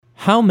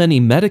How many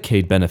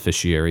Medicaid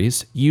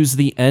beneficiaries use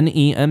the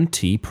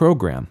NEMT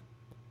program?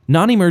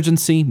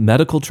 Non-emergency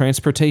medical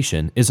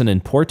transportation is an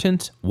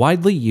important,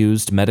 widely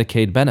used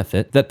Medicaid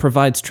benefit that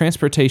provides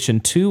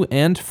transportation to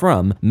and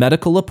from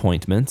medical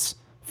appointments,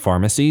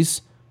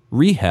 pharmacies,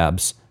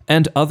 rehabs,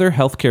 and other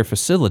healthcare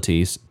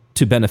facilities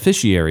to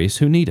beneficiaries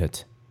who need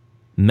it.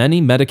 Many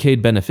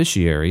Medicaid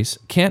beneficiaries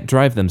can't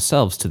drive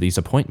themselves to these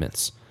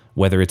appointments,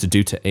 whether it's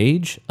due to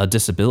age, a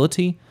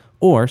disability,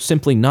 or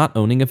simply not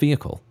owning a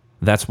vehicle.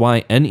 That's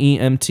why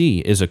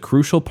NEMT is a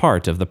crucial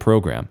part of the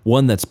program,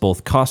 one that's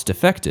both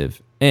cost-effective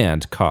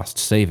and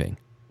cost-saving.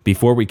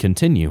 Before we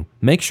continue,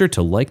 make sure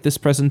to like this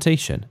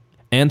presentation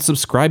and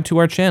subscribe to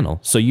our channel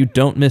so you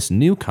don't miss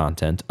new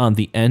content on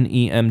the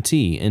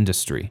NEMT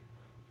industry.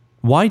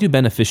 Why do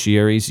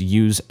beneficiaries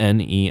use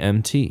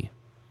NEMT?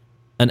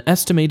 An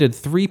estimated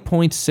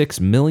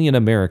 3.6 million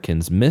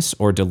Americans miss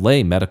or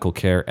delay medical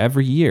care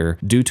every year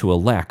due to a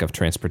lack of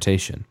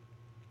transportation.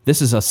 This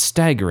is a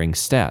staggering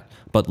stat,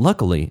 but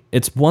luckily,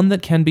 it's one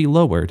that can be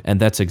lowered, and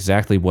that's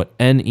exactly what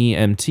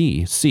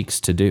NEMT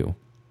seeks to do.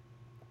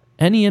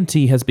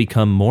 NEMT has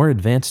become more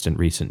advanced in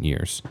recent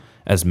years,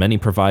 as many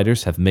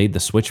providers have made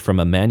the switch from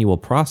a manual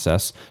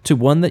process to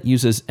one that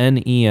uses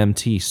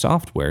NEMT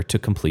software to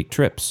complete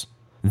trips.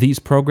 These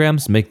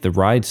programs make the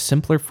ride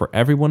simpler for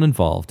everyone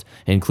involved,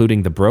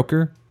 including the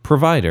broker,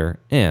 provider,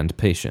 and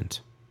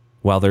patient.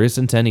 While there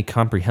isn't any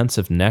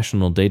comprehensive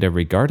national data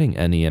regarding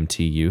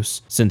NEMT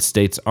use, since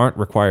states aren't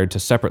required to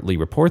separately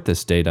report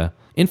this data,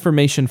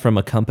 information from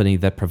a company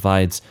that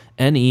provides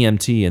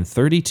NEMT in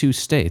 32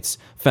 states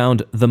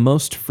found the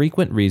most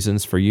frequent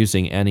reasons for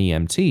using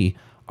NEMT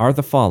are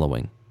the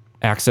following: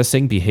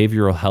 accessing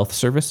behavioral health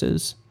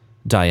services,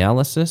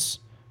 dialysis,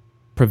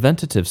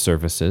 preventative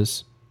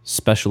services,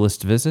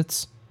 specialist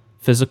visits,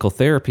 physical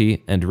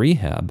therapy and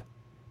rehab,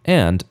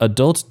 and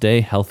adult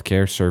day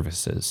healthcare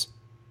services.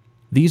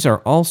 These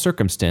are all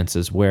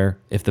circumstances where,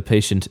 if the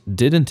patient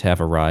didn't have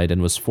a ride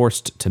and was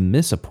forced to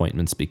miss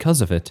appointments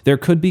because of it, there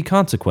could be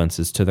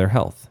consequences to their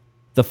health.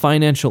 The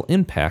financial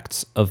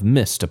impacts of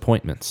missed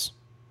appointments.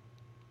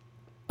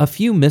 A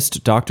few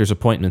missed doctor's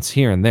appointments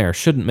here and there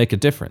shouldn't make a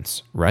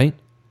difference, right?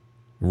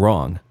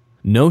 Wrong.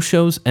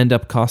 No-shows end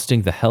up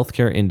costing the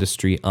healthcare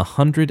industry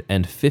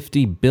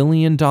 $150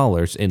 billion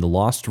in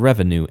lost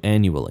revenue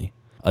annually.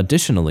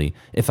 Additionally,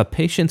 if a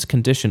patient's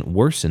condition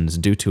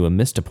worsens due to a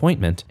missed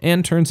appointment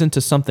and turns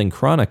into something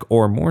chronic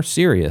or more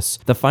serious,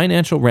 the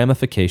financial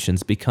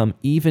ramifications become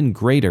even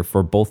greater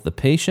for both the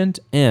patient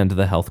and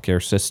the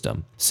healthcare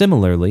system.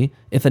 Similarly,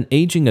 if an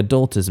aging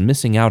adult is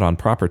missing out on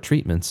proper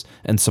treatments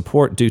and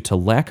support due to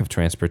lack of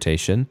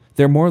transportation,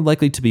 they're more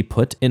likely to be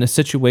put in a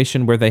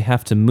situation where they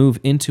have to move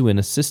into an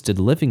assisted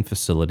living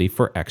facility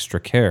for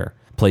extra care,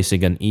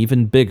 placing an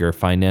even bigger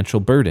financial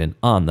burden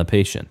on the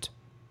patient.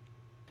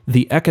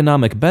 The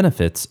economic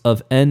benefits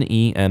of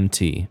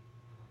NEMT.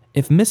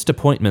 If missed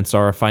appointments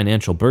are a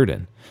financial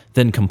burden,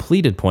 then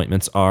completed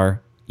appointments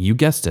are, you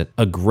guessed it,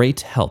 a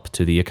great help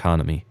to the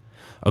economy.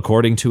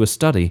 According to a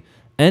study,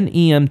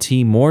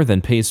 NEMT more than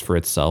pays for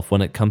itself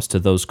when it comes to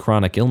those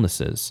chronic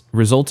illnesses,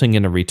 resulting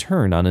in a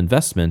return on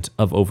investment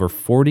of over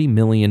 $40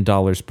 million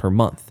per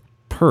month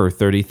per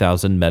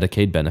 30,000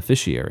 Medicaid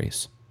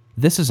beneficiaries.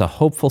 This is a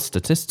hopeful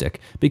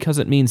statistic because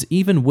it means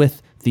even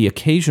with the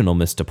occasional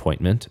missed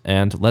appointment,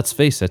 and let's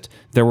face it,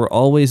 there will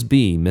always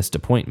be missed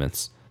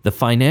appointments, the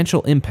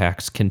financial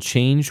impacts can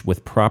change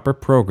with proper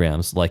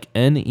programs like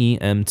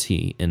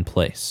NEMT in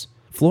place.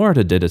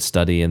 Florida did a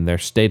study in their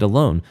state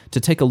alone to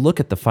take a look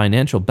at the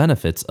financial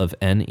benefits of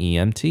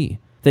NEMT.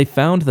 They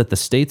found that the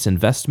state's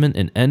investment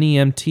in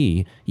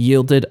NEMT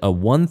yielded a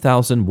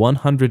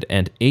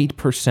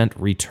 1,108%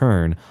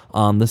 return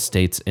on the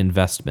state's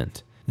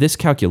investment. This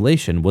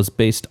calculation was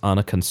based on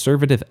a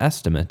conservative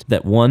estimate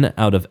that 1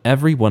 out of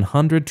every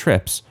 100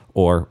 trips,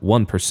 or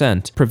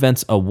 1%,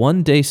 prevents a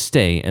one-day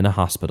stay in a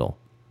hospital.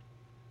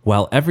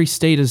 While every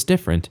state is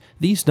different,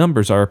 these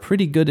numbers are a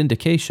pretty good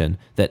indication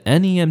that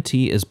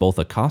NEMT is both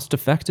a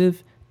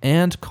cost-effective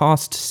and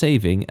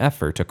cost-saving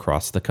effort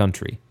across the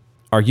country.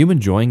 Are you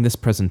enjoying this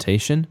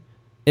presentation?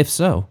 If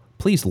so,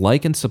 please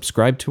like and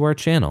subscribe to our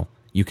channel.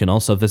 You can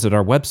also visit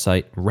our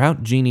website,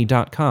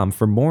 routegenie.com,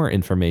 for more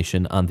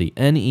information on the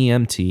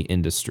NEMT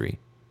industry.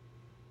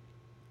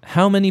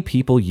 How many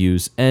people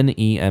use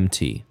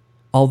NEMT?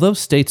 Although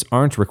states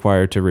aren't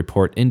required to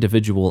report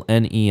individual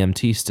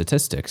NEMT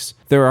statistics,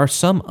 there are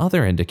some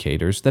other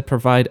indicators that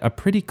provide a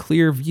pretty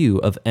clear view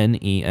of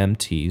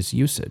NEMT's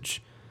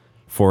usage.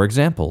 For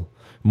example,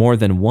 more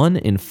than 1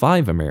 in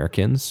 5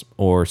 Americans,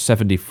 or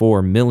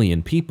 74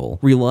 million people,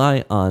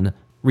 rely on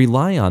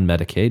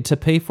Medicaid to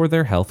pay for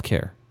their health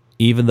care.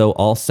 Even though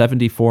all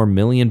 74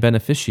 million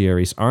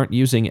beneficiaries aren't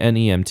using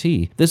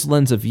NEMT, this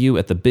lends a view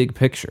at the big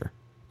picture.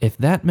 If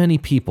that many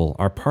people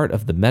are part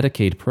of the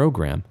Medicaid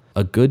program,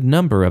 a good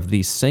number of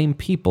these same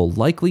people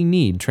likely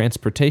need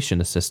transportation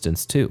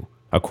assistance too.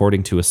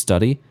 According to a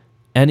study,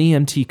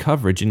 NEMT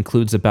coverage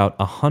includes about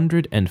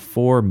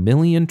 104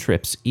 million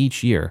trips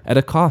each year at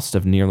a cost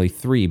of nearly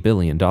 $3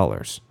 billion.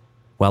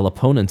 While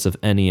opponents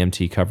of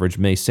NEMT coverage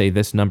may say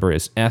this number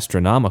is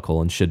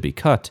astronomical and should be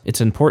cut,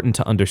 it's important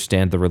to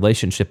understand the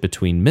relationship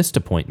between missed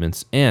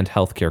appointments and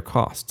healthcare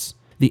costs.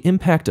 The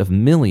impact of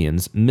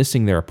millions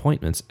missing their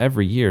appointments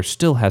every year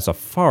still has a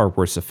far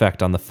worse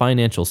effect on the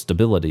financial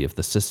stability of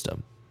the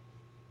system.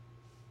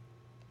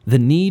 The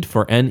need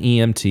for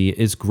NEMT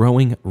is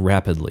growing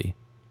rapidly.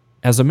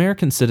 As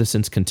American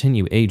citizens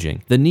continue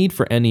aging, the need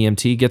for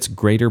NEMT gets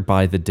greater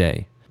by the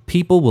day.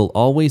 People will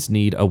always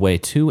need a way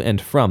to and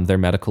from their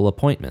medical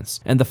appointments,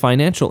 and the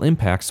financial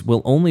impacts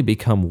will only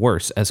become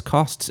worse as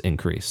costs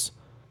increase.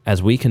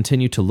 As we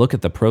continue to look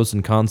at the pros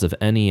and cons of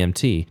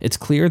NEMT, it's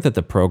clear that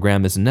the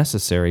program is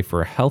necessary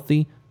for a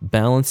healthy,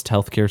 balanced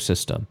healthcare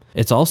system.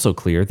 It's also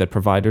clear that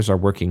providers are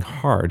working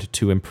hard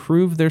to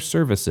improve their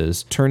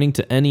services, turning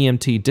to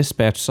NEMT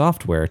dispatch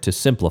software to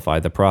simplify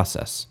the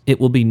process. It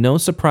will be no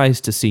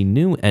surprise to see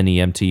new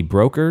NEMT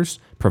brokers,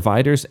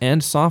 providers,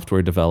 and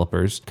software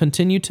developers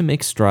continue to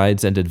make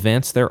strides and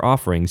advance their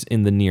offerings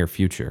in the near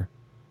future.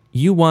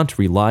 You want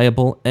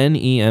reliable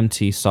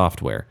NEMT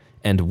software,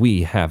 and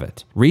we have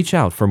it. Reach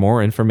out for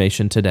more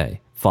information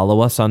today.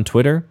 Follow us on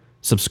Twitter,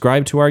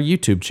 subscribe to our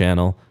YouTube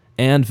channel,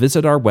 and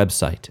visit our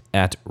website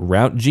at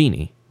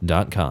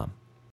routegenie.com.